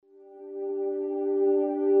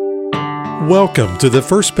Welcome to the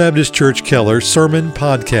First Baptist Church Keller Sermon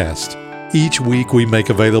Podcast. Each week we make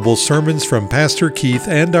available sermons from Pastor Keith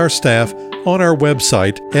and our staff on our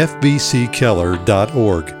website,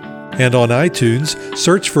 fbckeller.org. And on iTunes,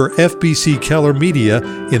 search for FBC Keller Media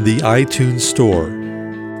in the iTunes Store.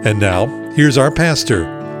 And now, here's our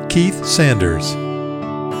pastor, Keith Sanders.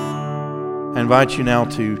 I invite you now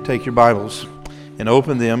to take your Bibles and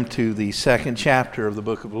open them to the second chapter of the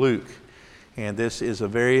book of Luke. And this is a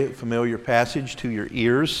very familiar passage to your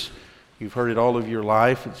ears. You've heard it all of your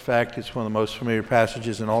life. In fact, it's one of the most familiar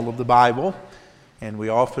passages in all of the Bible. And we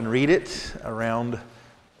often read it around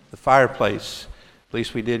the fireplace. At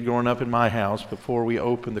least we did growing up in my house before we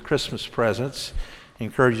opened the Christmas presents. I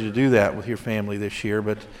encourage you to do that with your family this year.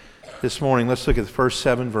 But this morning, let's look at the first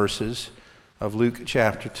 7 verses of Luke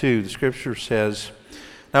chapter 2. The scripture says,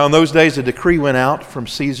 "Now in those days a decree went out from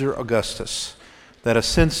Caesar Augustus, that a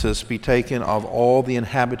census be taken of all the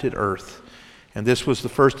inhabited earth. And this was the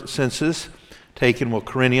first census taken while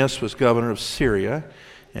Quirinius was governor of Syria.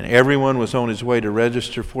 And everyone was on his way to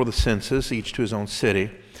register for the census, each to his own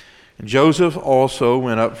city. And Joseph also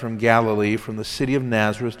went up from Galilee, from the city of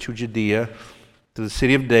Nazareth to Judea, to the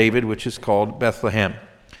city of David, which is called Bethlehem,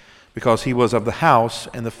 because he was of the house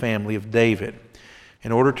and the family of David,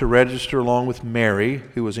 in order to register along with Mary,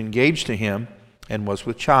 who was engaged to him and was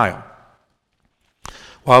with child.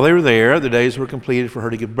 While they were there, the days were completed for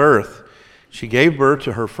her to give birth. She gave birth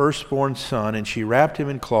to her firstborn son, and she wrapped him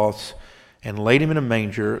in cloths and laid him in a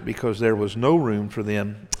manger, because there was no room for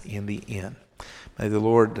them in the inn." May the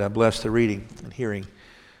Lord bless the reading and hearing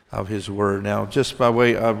of His Word. Now, just by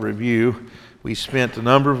way of review, we spent a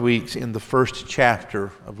number of weeks in the first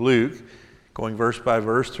chapter of Luke, going verse by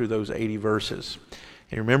verse through those 80 verses.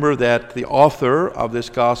 And remember that the author of this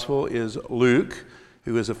gospel is Luke,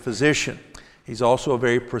 who is a physician. He's also a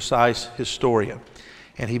very precise historian.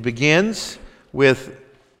 And he begins with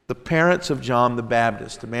the parents of John the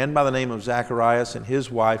Baptist, a man by the name of Zacharias and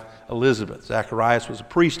his wife Elizabeth. Zacharias was a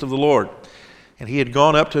priest of the Lord, and he had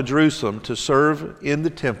gone up to Jerusalem to serve in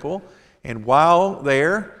the temple. And while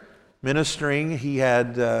there ministering, he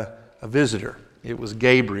had a visitor. It was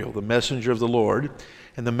Gabriel, the messenger of the Lord.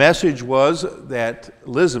 And the message was that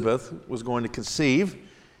Elizabeth was going to conceive,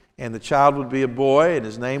 and the child would be a boy, and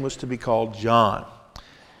his name was to be called John.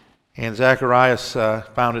 And Zacharias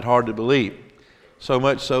found it hard to believe, so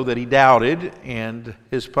much so that he doubted, and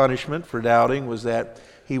his punishment for doubting was that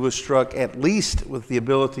he was struck at least with the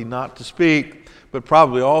ability not to speak, but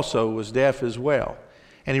probably also was deaf as well.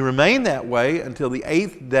 And he remained that way until the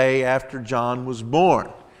 8th day after John was born,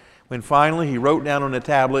 when finally he wrote down on a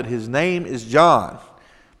tablet, "His name is John."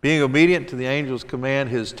 Being obedient to the angel's command,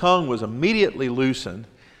 his tongue was immediately loosened,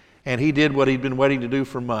 and he did what he'd been waiting to do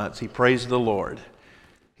for months. He praised the Lord.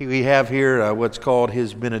 We have here what's called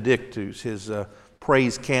his Benedictus, his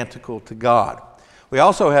praise canticle to God. We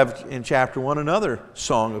also have in chapter 1 another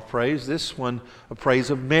song of praise, this one a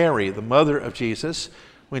praise of Mary, the mother of Jesus,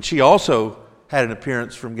 when she also had an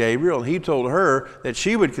appearance from Gabriel, and he told her that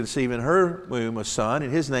she would conceive in her womb a son,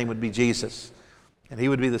 and his name would be Jesus, and he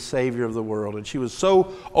would be the Savior of the world. And she was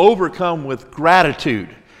so overcome with gratitude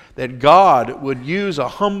that God would use a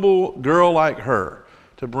humble girl like her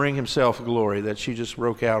to bring Himself glory, that she just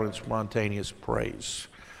broke out in spontaneous praise.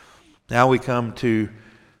 Now we come to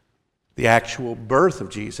the actual birth of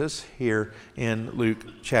Jesus here in Luke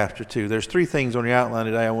chapter 2. There's 3 things on your outline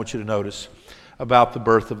today I want you to notice about the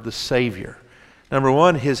birth of the Savior. Number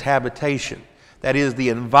 1, His habitation. That is the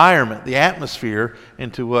environment, the atmosphere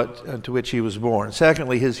into which He was born.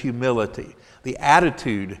 Secondly, His humility, the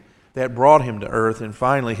attitude that brought Him to earth. And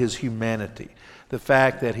finally, His humanity, the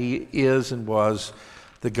fact that He is and was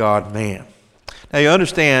the God-man. Now you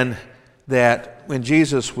understand that when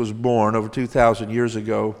Jesus was born over 2,000 years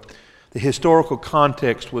ago, the historical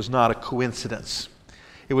context was not a coincidence.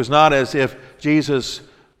 It was not as if Jesus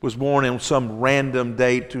was born on some random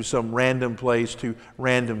date to some random place to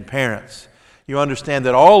random parents. You understand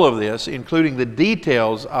that all of this, including the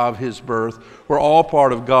details of His birth, were all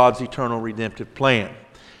part of God's eternal redemptive plan.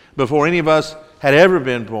 Before any of us had ever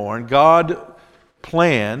been born, God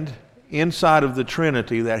planned inside of the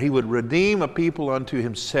Trinity that He would redeem a people unto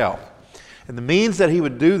Himself. And the means that He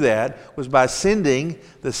would do that was by sending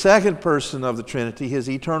the second person of the Trinity, His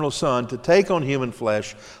eternal Son, to take on human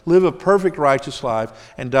flesh, live a perfect righteous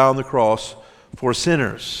life, and die on the cross for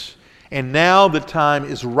sinners. And now the time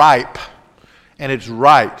is ripe, and it's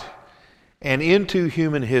right. And into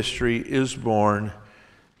human history is born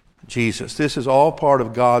Jesus. This is all part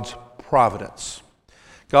of God's providence.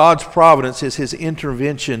 God's providence is His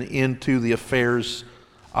intervention into the affairs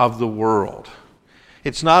of the world.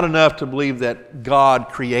 It's not enough to believe that God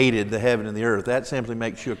created the heaven and the earth. That simply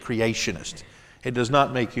makes you a creationist. It does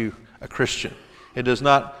not make you a Christian. It does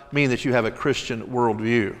not mean that you have a Christian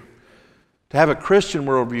worldview. To have a Christian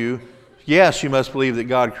worldview, yes, you must believe that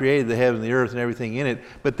God created the heaven and the earth and everything in it,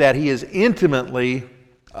 but that He is intimately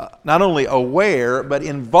not only aware, but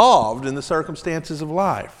involved in the circumstances of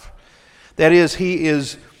life. That is, He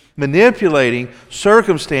is manipulating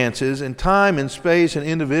circumstances and time and space and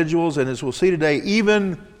individuals, and as we'll see today,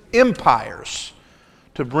 even empires,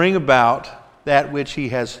 to bring about that which He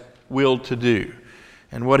has willed to do.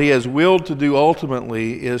 And what He has willed to do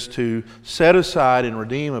ultimately is to set aside and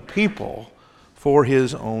redeem a people for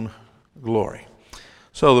His own glory.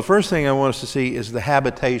 So the first thing I want us to see is the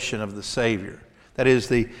habitation of the Savior. That is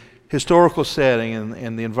the historical setting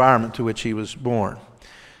and the environment to which He was born.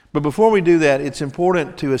 But before we do that, it's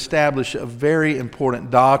important to establish a very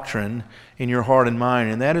important doctrine in your heart and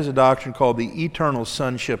mind, and that is a doctrine called the eternal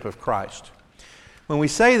sonship of Christ. When we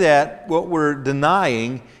say that, what we're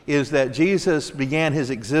denying is that Jesus began His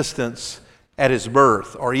existence at His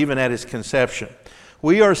birth or even at His conception.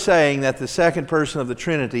 We are saying that the second person of the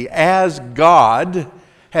Trinity, as God,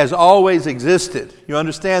 has always existed. You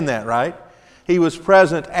understand that, right? He was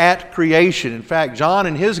present at creation. In fact, John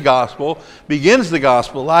in his gospel begins the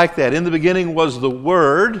gospel like that. In the beginning was the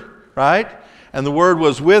Word, right? And the Word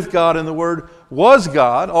was with God, and the Word was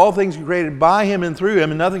God. All things were created by Him and through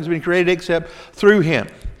Him, and nothing's been created except through Him.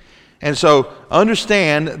 And so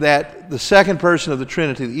understand that the second person of the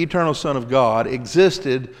Trinity, the eternal Son of God,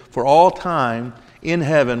 existed for all time in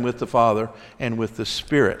heaven with the Father and with the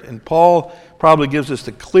Spirit. And Paul probably gives us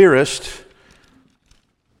the clearest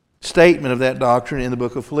statement of that doctrine in the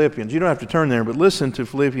book of Philippians. You don't have to turn there, but listen to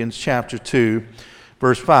Philippians chapter 2,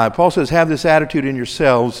 verse 5. Paul says, "Have this attitude in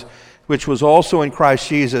yourselves, which was also in Christ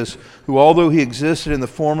Jesus, who, although He existed in the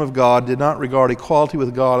form of God, did not regard equality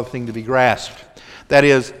with God a thing to be grasped." That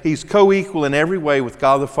is, He's co-equal in every way with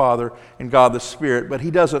God the Father and God the Spirit, but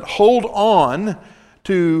He doesn't hold on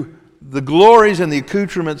to the glories and the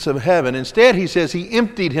accoutrements of heaven. Instead, He says He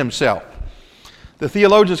emptied Himself. The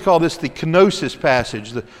theologians call this the kenosis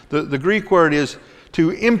passage. The Greek word is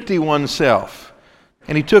to empty oneself.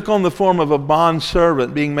 And He took on the form of a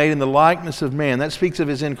bondservant, being made in the likeness of man. That speaks of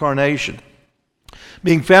His incarnation.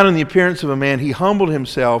 Being found in the appearance of a man, He humbled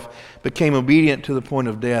Himself, became obedient to the point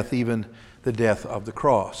of death, even the death of the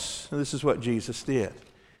cross. And this is what Jesus did.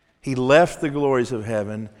 He left the glories of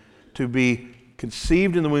heaven to be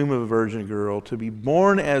conceived in the womb of a virgin girl, to be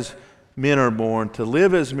born as men are born, to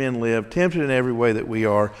live as men live, tempted in every way that we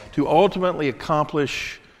are, to ultimately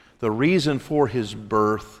accomplish the reason for His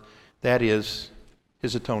birth, that is,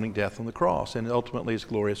 His atoning death on the cross, and ultimately His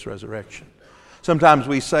glorious resurrection. Sometimes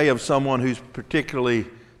we say of someone who's particularly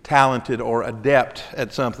talented or adept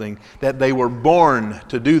at something that they were born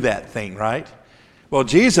to do that thing, right? Well,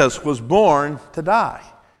 Jesus was born to die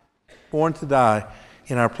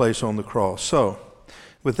in our place on the cross. So,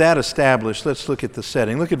 with that established, let's look at the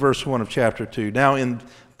setting. Look at verse 1 of chapter 2. Now in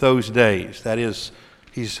those days, that is,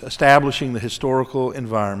 he's establishing the historical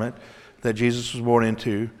environment that Jesus was born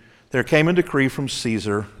into, there came a decree from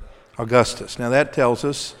Caesar Augustus. Now that tells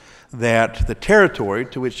us that the territory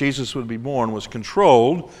to which Jesus would be born was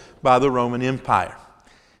controlled by the Roman Empire.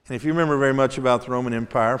 And if you remember very much about the Roman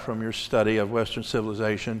Empire from your study of Western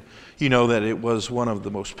civilization, you know that it was one of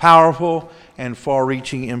the most powerful and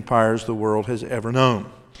far-reaching empires the world has ever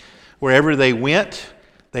known. Wherever they went,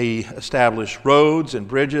 they established roads and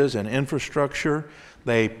bridges and infrastructure.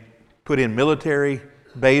 They put in military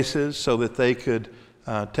bases so that they could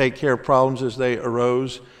take care of problems as they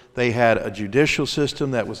arose. They had a judicial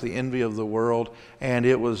system that was the envy of the world, and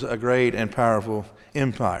it was a great and powerful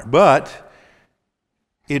empire. But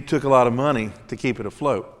it took a lot of money to keep it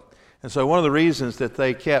afloat. And so one of the reasons that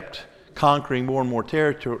they kept conquering more and more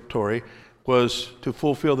territory was to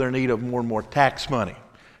fulfill their need of more and more tax money,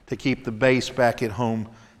 to keep the base back at home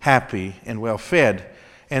happy and well fed.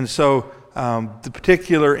 And so the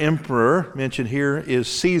particular emperor mentioned here is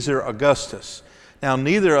Caesar Augustus. Now,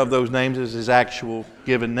 neither of those names is his actual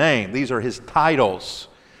given name. These are his titles.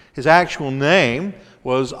 His actual name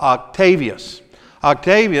was Octavius.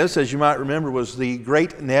 Octavius, as you might remember, was the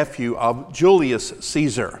great-nephew of Julius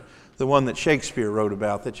Caesar, the one that Shakespeare wrote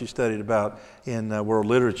about, that you studied about in world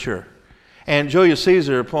literature. And Julius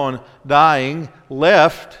Caesar, upon dying,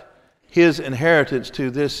 left his inheritance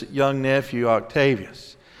to this young nephew,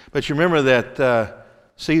 Octavius. But you remember that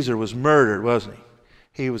Caesar was murdered, wasn't he?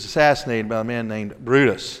 He was assassinated by a man named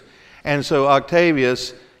Brutus. And so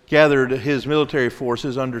Octavius gathered his military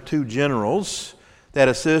forces under two generals that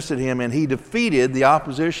assisted him, and he defeated the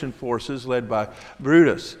opposition forces led by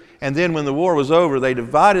Brutus. And then when the war was over, they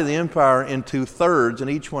divided the empire into thirds, and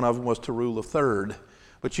each one of them was to rule a third.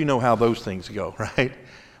 But you know how those things go, right? It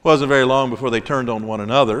wasn't very long before they turned on one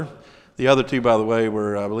another. The other two, by the way,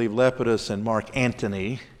 were, I believe, Lepidus and Mark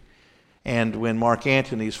Antony. And when Mark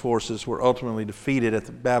Antony's forces were ultimately defeated at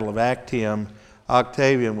the Battle of Actium,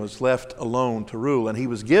 Octavian was left alone to rule. And he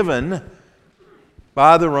was given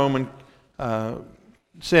by the Roman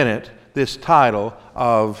Senate this title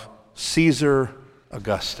of Caesar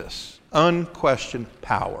Augustus. Unquestioned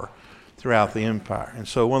power throughout the empire. And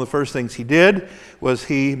so one of the first things he did was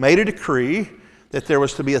he made a decree that there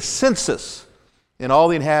was to be a census in all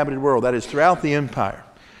the inhabited world, that is, throughout the empire.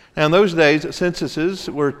 Now, in those days, censuses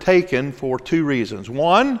were taken for two reasons.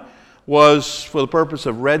 One was for the purpose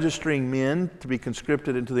of registering men to be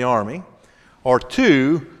conscripted into the army, or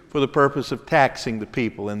two, for the purpose of taxing the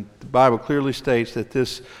people. And the Bible clearly states that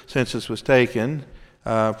this census was taken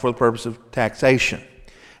for the purpose of taxation.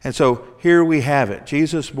 And so here we have it.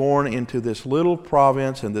 Jesus born into this little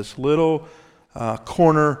province and this little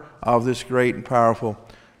corner of this great and powerful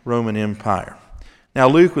Roman Empire. Now,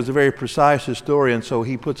 Luke was a very precise historian, so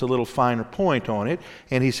he puts a little finer point on it,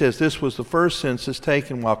 and he says this was the first census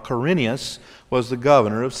taken while Quirinius was the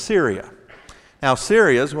governor of Syria. Now,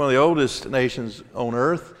 Syria is one of the oldest nations on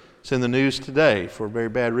earth. It's in the news today for very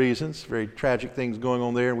bad reasons, very tragic things going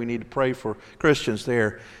on there, and we need to pray for Christians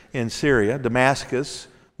there in Syria. Damascus,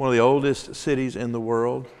 one of the oldest cities in the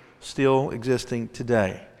world, still existing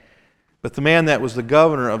today. But the man that was the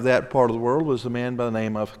governor of that part of the world was a man by the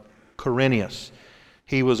name of Quirinius.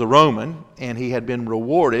 He was a Roman, and he had been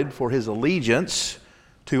rewarded for his allegiance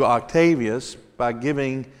to Octavius by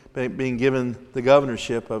being given the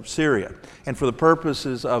governorship of Syria. And for the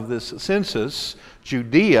purposes of this census,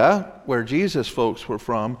 Judea, where Jesus' folks were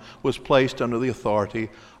from, was placed under the authority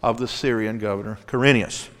of the Syrian governor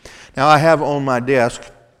Quirinius. Now, I have on my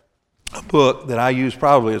desk a book that I use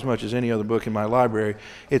probably as much as any other book in my library.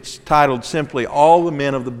 It's titled simply All the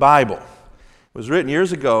Men of the Bible. It was written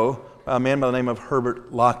years ago by a man by the name of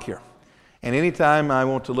Herbert Lockyer. And anytime I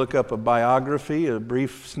want to look up a biography, a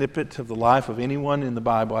brief snippet of the life of anyone in the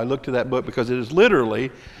Bible, I look to that book because it is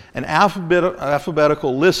literally an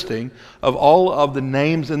alphabetical listing of all of the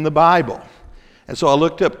names in the Bible. And so I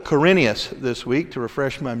looked up Quirinius this week to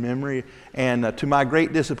refresh my memory, and to my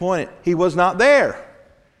great disappointment, he was not there.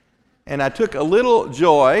 And I took a little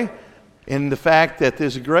joy in the fact that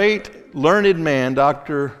this great learned man,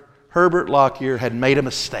 Dr. Herbert Lockyer, had made a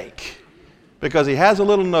mistake. Because he has a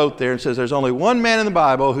little note there and says there's only one man in the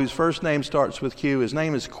Bible whose first name starts with Q. His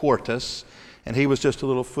name is Quartus, and he was just a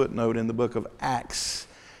little footnote in the book of Acts.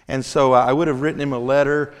 And so I would have written him a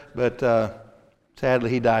letter, but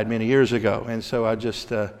sadly he died many years ago. And so I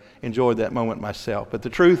just enjoyed that moment myself. But the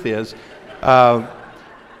truth is,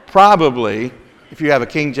 probably, if you have a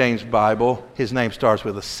King James Bible, his name starts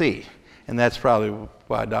with a C. And that's probably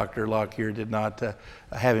why Dr. Lockyer did not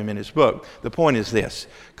have him in his book. The point is this.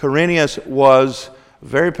 Quirinius was a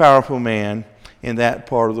very powerful man in that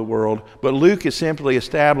part of the world, but Luke is simply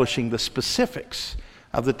establishing the specifics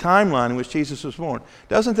of the timeline in which Jesus was born.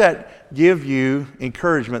 Doesn't that give you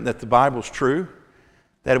encouragement that the Bible's true?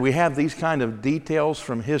 That we have these kind of details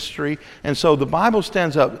from history? And so the Bible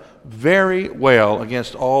stands up very well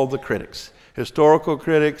against all the critics. Historical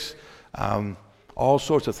critics, all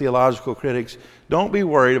sorts of theological critics. Don't be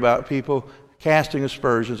worried about people casting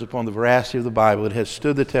aspersions upon the veracity of the Bible. It has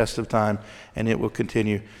stood the test of time, and it will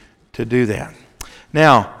continue to do that.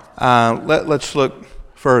 Now, let's look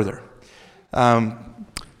further.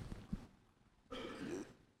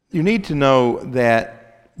 You need to know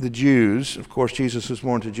that the Jews, of course Jesus was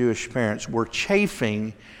born to Jewish parents, were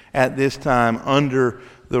chafing at this time under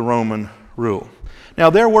the Roman rule. Now,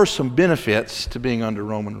 there were some benefits to being under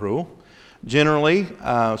Roman rule. Generally,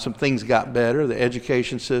 some things got better. The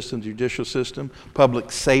education system, judicial system,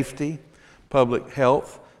 public safety, public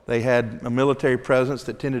health. They had a military presence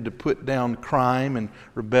that tended to put down crime and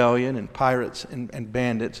rebellion and pirates and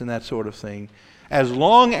bandits and that sort of thing. As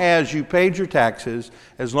long as you paid your taxes,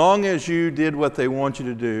 as long as you did what they want you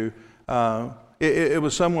to do, it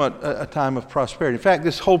was somewhat a time of prosperity. In fact,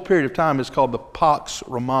 this whole period of time is called the Pax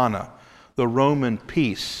Romana, the Roman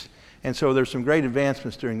peace. And so there's some great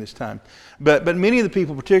advancements during this time. But many of the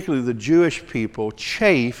people, particularly the Jewish people,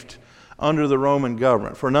 chafed under the Roman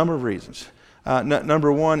government for a number of reasons.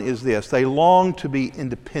 Number one is this. They longed to be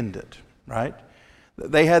independent, right?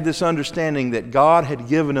 They had this understanding that God had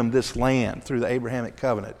given them this land through the Abrahamic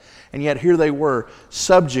covenant. And yet here they were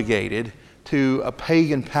subjugated to a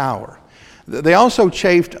pagan power. They also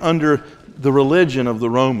chafed under the religion of the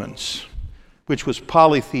Romans, which was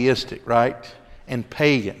polytheistic, right? And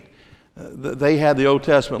pagan. They had the Old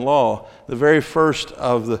Testament law. The very first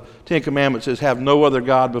of the Ten Commandments says, have no other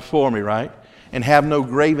God before me, right? And have no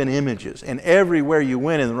graven images. And everywhere you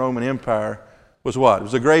went in the Roman Empire was what? It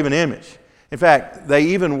was a graven image. In fact, they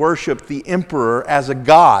even worshiped the emperor as a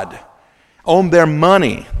god. On their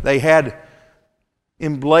money, they had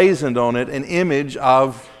emblazoned on it an image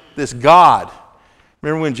of this god.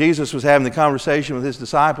 Remember when Jesus was having the conversation with his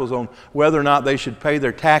disciples on whether or not they should pay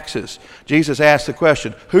their taxes? Jesus asked the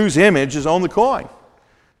question, whose image is on the coin?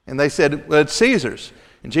 And they said, well, it's Caesar's.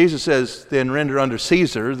 And Jesus says, then render unto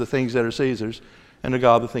Caesar the things that are Caesar's, and to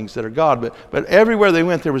God the things that are God. But everywhere they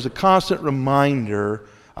went, there was a constant reminder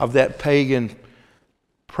of that pagan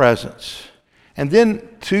presence. And then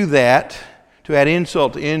to that, to add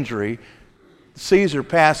insult to injury, Caesar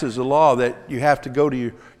passes a law that you have to go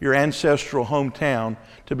to your ancestral hometown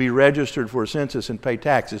to be registered for a census and pay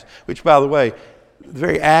taxes, which, by the way, the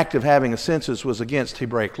very act of having a census was against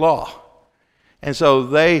Hebraic law. And so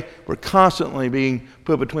they were constantly being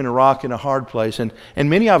put between a rock and a hard place, and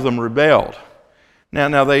many of them rebelled.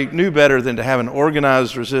 Now they knew better than to have an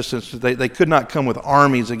organized resistance. They could not come with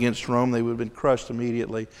armies against Rome. They would have been crushed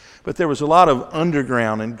immediately. But there was a lot of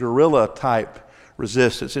underground and guerrilla type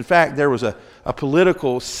resistance. In fact, there was a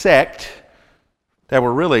political sect that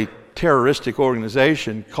were really terroristic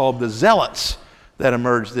organization called the Zealots that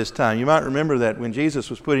emerged this time. You might remember that when Jesus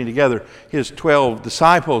was putting together his 12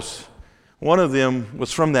 disciples, one of them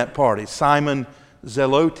was from that party, Simon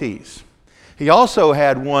Zelotes. He also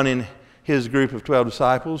had one in his group of 12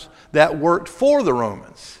 disciples that worked for the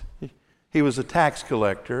Romans. He was a tax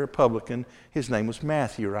collector, a publican. His name was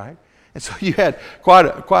Matthew, right? And so you had quite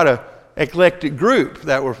a eclectic group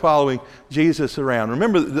that were following Jesus around.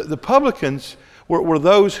 Remember, the publicans were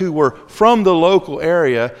those who were from the local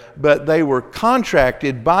area, but they were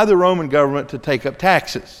contracted by the Roman government to take up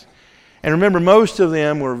taxes. And remember, most of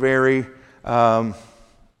them were very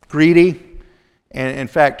greedy. And in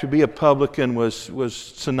fact, to be a publican was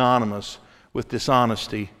synonymous with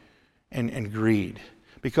dishonesty and greed,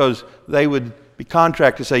 because they would be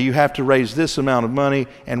contracted to say, you have to raise this amount of money,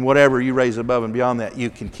 and whatever you raise above and beyond that, you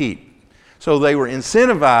can keep. So they were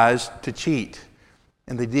incentivized to cheat,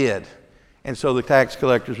 and they did. And so the tax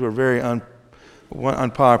collectors were very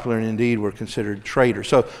unpopular and indeed were considered traitors.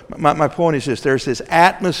 So my point is this: there's this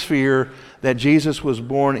atmosphere that Jesus was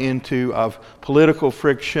born into of political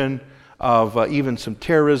friction, of even some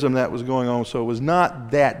terrorism that was going on. So it was not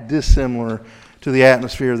that dissimilar to the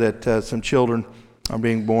atmosphere that some children are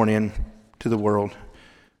being born in to the world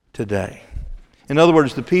today. In other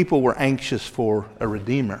words, the people were anxious for a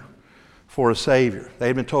Redeemer, for a Savior. They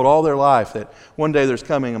had been told all their life that one day there's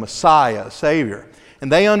coming a Messiah, a Savior.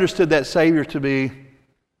 And they understood that Savior to be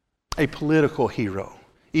a political hero,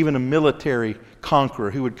 even a military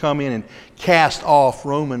conqueror who would come in and cast off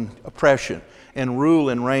Roman oppression and rule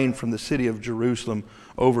and reign from the city of Jerusalem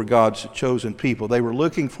over God's chosen people. They were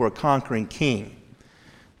looking for a conquering king,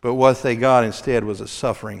 but what they got instead was a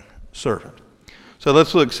suffering servant. So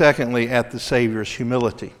let's look secondly at the Savior's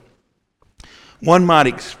humility. One might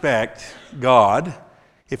expect God,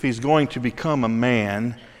 if he's going to become a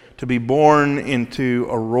man, to be born into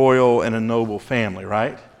a royal and a noble family,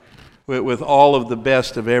 right? With all of the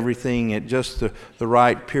best of everything at just the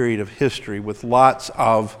right period of history, with lots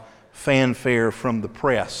of fanfare from the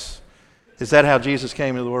press. Is that how Jesus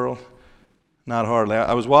came into the world? Not hardly.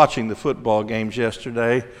 I was watching the football games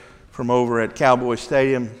yesterday from over at Cowboy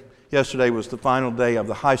Stadium. Yesterday was the final day of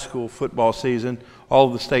the high school football season. All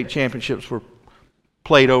of the state championships were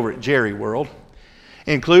played over at Jerry World,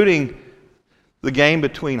 including the game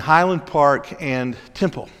between Highland Park and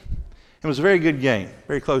Temple. It was a very good game,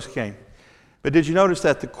 very close game. But did you notice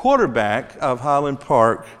that the quarterback of Highland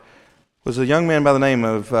Park was a young man by the name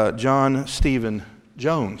of John Stephen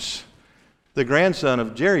Jones, the grandson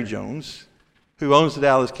of Jerry Jones, who owns the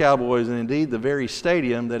Dallas Cowboys, and indeed the very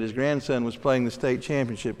stadium that his grandson was playing the state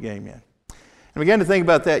championship game in. I began to think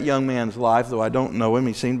about that young man's life, though I don't know him.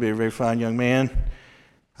 He seemed to be a very fine young man.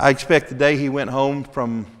 I expect the day he went home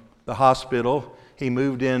from the hospital, he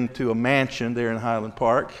moved into a mansion there in Highland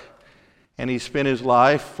Park, and he spent his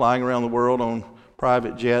life flying around the world on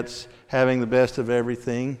private jets, having the best of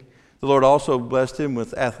everything. The Lord also blessed him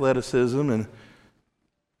with athleticism and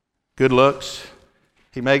good looks.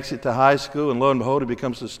 He makes it to high school, and lo and behold, he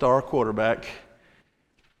becomes the star quarterback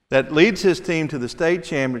that leads his team to the state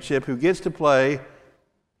championship, who gets to play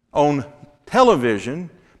on television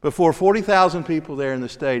before 40,000 people there in the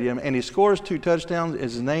stadium, and he scores 2 touchdowns,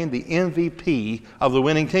 is named the MVP of the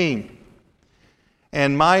winning team.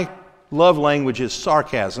 And my love language is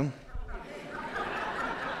sarcasm.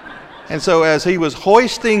 And so as he was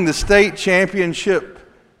hoisting the state championship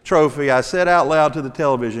trophy, I said out loud to the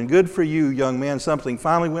television, "Good for you, young man, something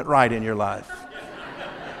finally went right in your life."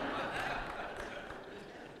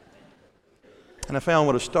 And I found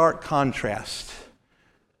what a stark contrast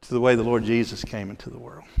to the way the Lord Jesus came into the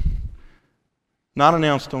world. Not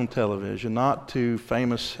announced on television, not to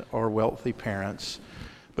famous or wealthy parents,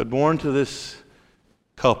 but born to this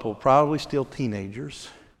couple, probably still teenagers,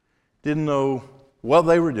 didn't know what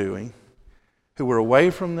they were doing, who were away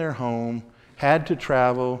from their home, had to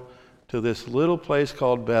travel to this little place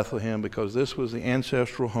called Bethlehem because this was the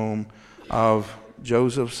ancestral home of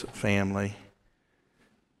Joseph's family.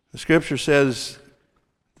 The scripture says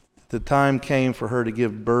the time came for her to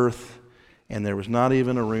give birth, and there was not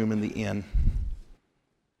even a room in the inn.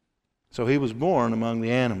 So he was born among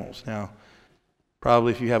the animals. Now,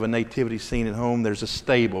 probably if you have a nativity scene at home, there's a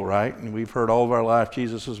stable, right? And we've heard all of our life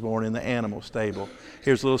Jesus was born in the animal stable.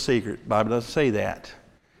 Here's a little secret. The Bible doesn't say that.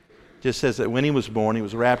 It just says that when he was born, he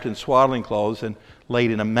was wrapped in swaddling clothes and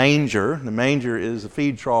laid in a manger. The manger is a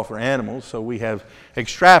feed trough for animals, so we have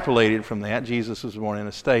extrapolated from that. Jesus was born in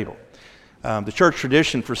a stable. The church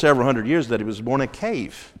tradition for several hundred years that he was born in a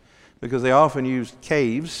cave, because they often used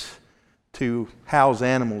caves to house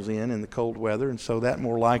animals in the cold weather, and so that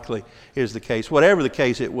more likely is the case. Whatever the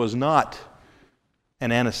case, it was not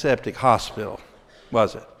an antiseptic hospital,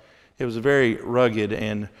 was it? It was very rugged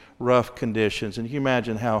and rough conditions, and you can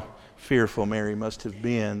imagine how fearful Mary must have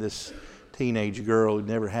been, this teenage girl who'd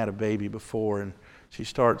never had a baby before, and she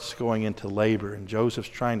starts going into labor, and Joseph's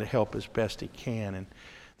trying to help as best he can, and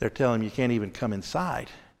they're telling him you can't even come inside.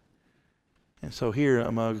 And so here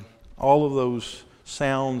among all of those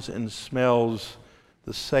sounds and smells,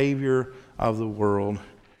 the Savior of the world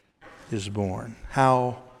is born.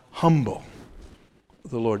 How humble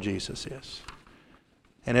the Lord Jesus is.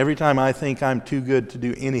 And every time I think I'm too good to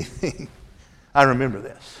do anything, I remember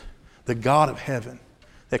this. The God of heaven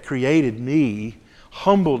that created me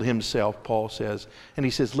humbled himself, Paul says, and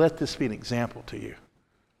he says, let this be an example to you.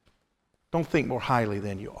 Don't think more highly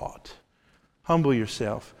than you ought. Humble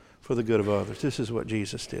yourself for the good of others. This is what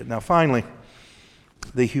Jesus did. Now finally,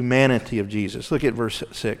 the humanity of Jesus. Look at verse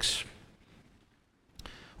 6.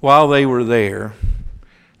 While they were there,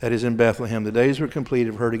 that is in Bethlehem, the days were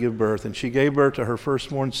completed for her to give birth, and she gave birth to her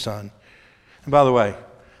firstborn son. And by the way,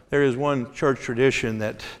 there is one church tradition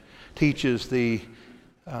that teaches the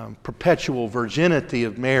perpetual virginity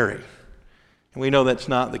of Mary. And we know that's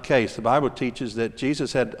not the case. The Bible teaches that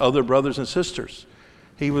Jesus had other brothers and sisters.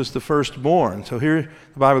 He was the firstborn. So here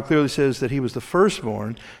the Bible clearly says that he was the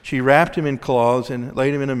firstborn. She wrapped him in cloths and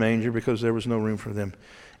laid him in a manger because there was no room for them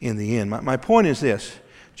in the inn. My point is this.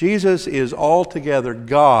 Jesus is altogether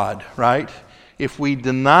God, right? If we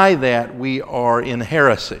deny that, we are in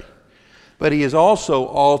heresy. But he is also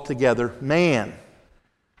altogether man.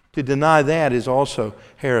 To deny that is also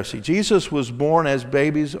heresy. Jesus was born as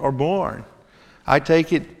babies are born. I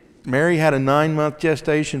take it Mary had a 9-month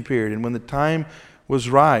gestation period, and when the time was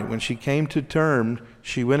right, when she came to term,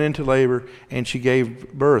 she went into labor and she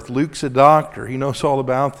gave birth. Luke's a doctor. He knows all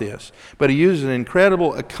about this. But he uses an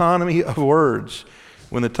incredible economy of words.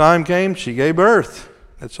 When the time came, she gave birth.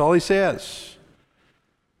 That's all he says.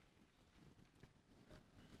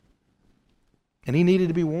 And he needed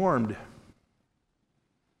to be warmed.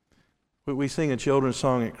 We sing a children's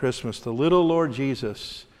song at Christmas, "The little Lord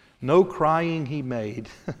Jesus, no crying he made."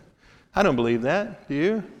 I don't believe that. Do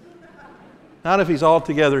you? Not if he's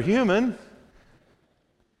altogether human.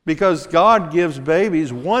 Because God gives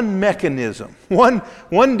babies one mechanism,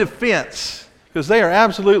 one defense. Because they are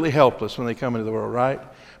absolutely helpless when they come into the world, right?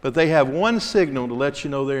 But they have one signal to let you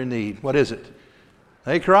know they're in need. What is it?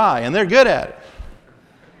 They cry, and they're good at it.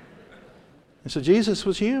 And so Jesus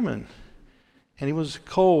was human. And he was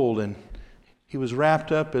cold, and he was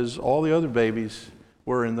wrapped up as all the other babies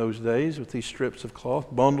were in those days with these strips of cloth,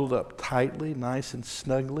 bundled up tightly, nice and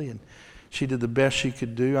snugly, and she did the best she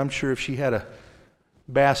could do. I'm sure if she had a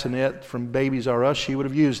bassinet from Babies R Us, she would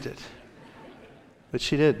have used it. But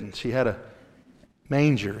she didn't. She had a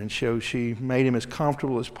manger, and so she made him as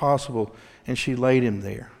comfortable as possible, and she laid him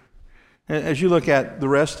there. As you look at the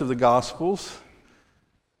rest of the Gospels,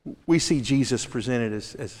 we see Jesus presented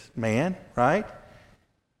as man, right?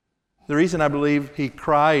 The reason I believe he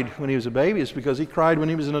cried when he was a baby is because he cried when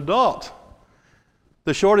he was an adult.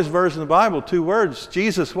 The shortest verse in the Bible, 2 words,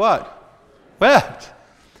 Jesus what? Wept.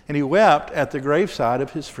 And he wept at the graveside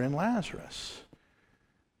of his friend Lazarus.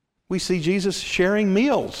 We see Jesus sharing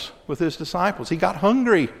meals with his disciples. He got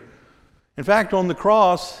hungry. In fact, on the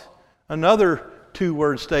cross, another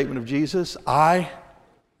 2-word statement of Jesus, I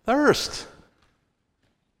thirst.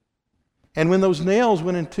 And when those nails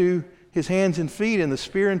went into his hands and feet, and the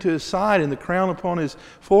spear into his side, and the crown upon his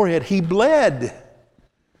forehead. He bled.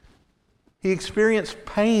 He experienced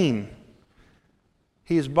pain.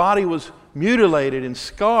 His body was mutilated and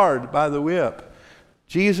scarred by the whip.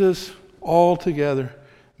 Jesus, altogether,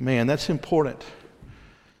 man, that's important.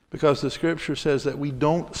 Because the Scripture says that we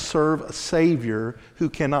don't serve a Savior who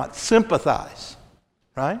cannot sympathize.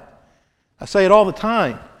 Right? I say it all the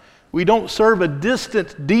time. We don't serve a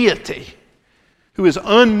distant deity who is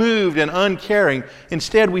unmoved and uncaring.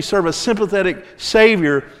 Instead, we serve a sympathetic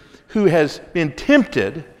Savior who has been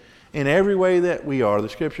tempted in every way that we are. The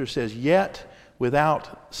Scripture says, yet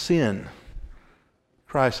without sin,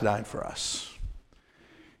 Christ died for us.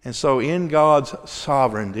 And so in God's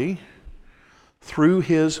sovereignty, through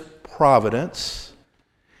His providence,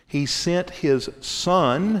 He sent His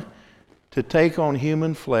Son to take on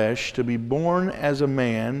human flesh, to be born as a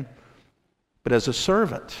man, but as a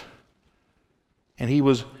servant. And He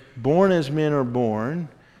was born as men are born,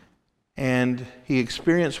 and He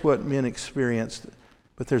experienced what men experienced.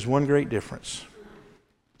 But there's one great difference.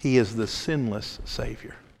 He is the sinless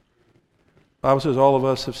Savior. The Bible says all of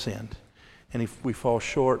us have sinned, and we fall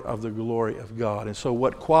short of the glory of God. And so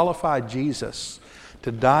what qualified Jesus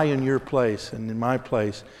to die in your place and in my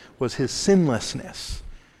place was His sinlessness.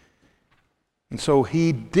 And so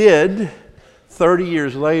He did, 30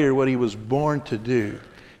 years later, what He was born to do.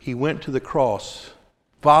 He went to the cross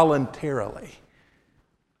voluntarily.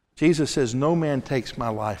 Jesus says, no man takes my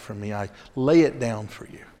life from me. I lay it down for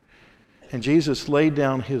you. And Jesus laid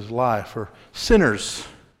down His life for sinners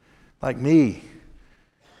like me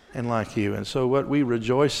and like you. And so what we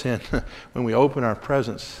rejoice in when we open our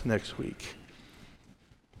presents next week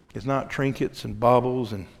is not trinkets and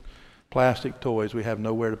baubles and plastic toys we have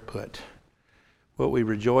nowhere to put. What we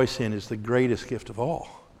rejoice in is the greatest gift of all,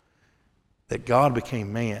 that God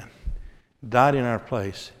became man, died in our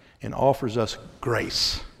place, and offers us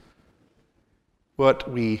grace.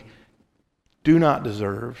 What we do not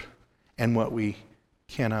deserve and what we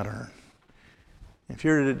cannot earn. If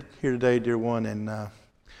you're here today, dear one, and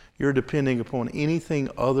you're depending upon anything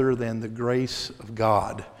other than the grace of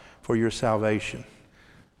God for your salvation,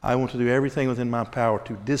 I want to do everything within my power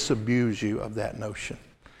to disabuse you of that notion.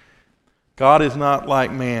 God is not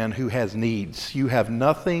like man who has needs. You have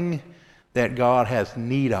nothing that God has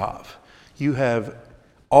need of. You have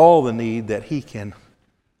all the need that He can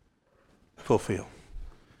fulfill.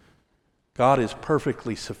 God is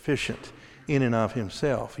perfectly sufficient in and of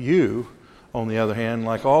Himself. You, on the other hand,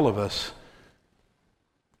 like all of us,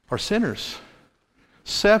 are sinners,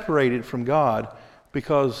 separated from God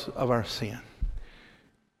because of our sin.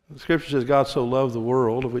 The Scripture says God so loved the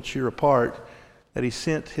world, of which you're a part, that He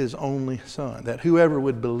sent His only Son, that whoever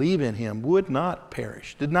would believe in Him would not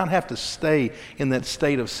perish, did not have to stay in that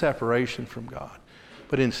state of separation from God,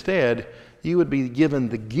 but instead you would be given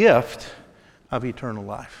the gift of eternal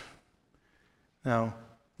life. Now,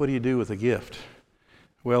 what do you do with a gift?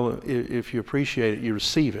 Well, if you appreciate it, you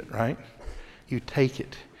receive it, right? You take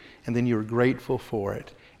it, and then you're grateful for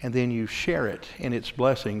it, and then you share it and its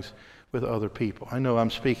blessings with other people. I know I'm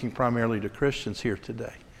speaking primarily to Christians here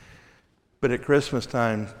today. But at Christmas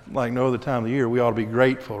time, like no other time of the year, we ought to be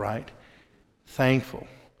grateful, right? Thankful.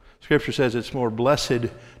 Scripture says it's more blessed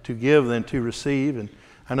to give than to receive. And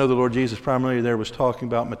I know the Lord Jesus primarily there was talking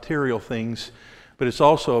about material things, but it's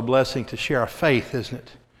also a blessing to share our faith, isn't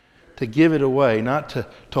it? To give it away, not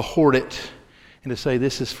to hoard it and to say,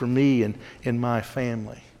 this is for me and my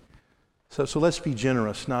family. So let's be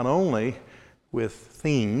generous, not only with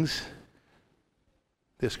things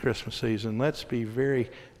this Christmas season. Let's be very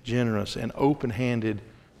generous and open-handed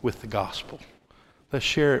with the gospel. Let's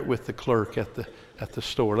share it with the clerk at the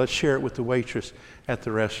store. Let's share it with the waitress at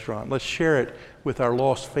the restaurant. Let's share it with our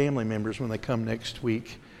lost family members when they come next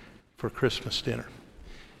week for Christmas dinner.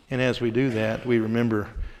 And as we do that, we remember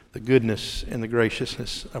the goodness and the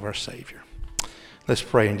graciousness of our Savior. Let's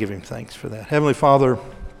pray and give Him thanks for that. Heavenly Father,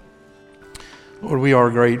 Lord, we are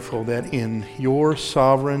grateful that in your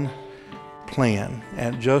sovereign plan,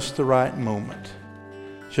 at just the right moment,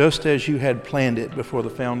 just as you had planned it before the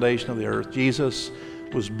foundation of the earth, Jesus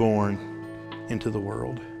was born into the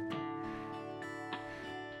world.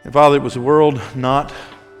 And Father, it was a world not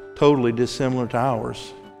totally dissimilar to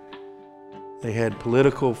ours. They had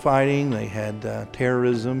political fighting, they had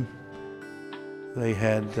terrorism, they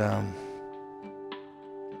had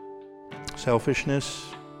selfishness.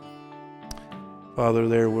 Father,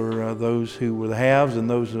 there were those who were the haves and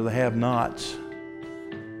those who were the have-nots.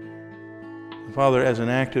 Father, as an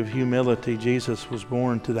act of humility, Jesus was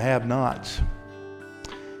born to the have-nots.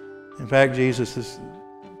 In fact, Jesus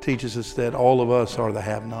teaches us that all of us are the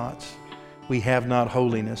have-nots. We have not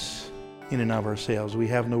holiness. in and of ourselves. We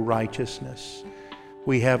have no righteousness.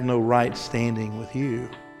 We have no right standing with you.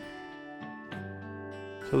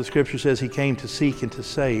 So the Scripture says He came to seek and to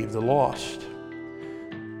save the lost.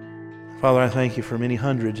 Father, I thank you for many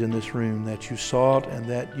hundreds in this room that you sought and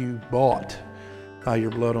that you bought by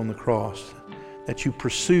your blood on the cross, that you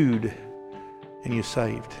pursued and you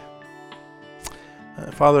saved.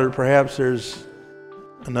 Father, perhaps there's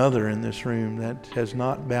another in this room that has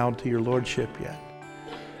not bowed to your lordship yet.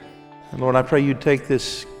 And Lord, I pray you'd take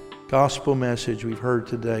this gospel message we've heard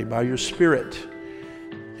today by your Spirit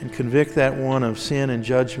and convict that one of sin and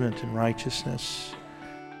judgment and righteousness.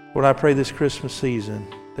 Lord, I pray this Christmas season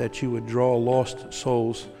that you would draw lost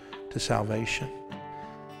souls to salvation.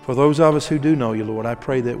 For those of us who do know you, Lord, I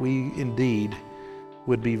pray that we indeed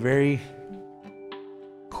would be very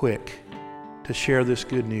quick to share this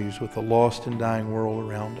good news with the lost and dying world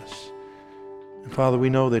around us. And Father, we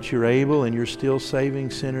know that you're able and you're still saving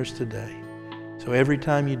sinners today. So every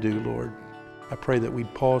time you do, Lord, I pray that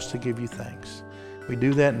we'd pause to give you thanks. We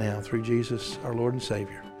do that now through Jesus, our Lord and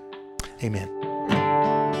Savior. Amen.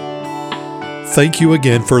 Thank you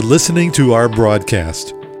again for listening to our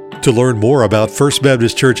broadcast. To learn more about First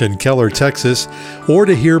Baptist Church in Keller, Texas, or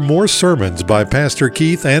to hear more sermons by Pastor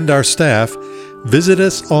Keith and our staff, visit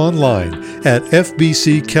us online at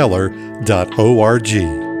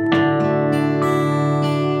fbckeller.org.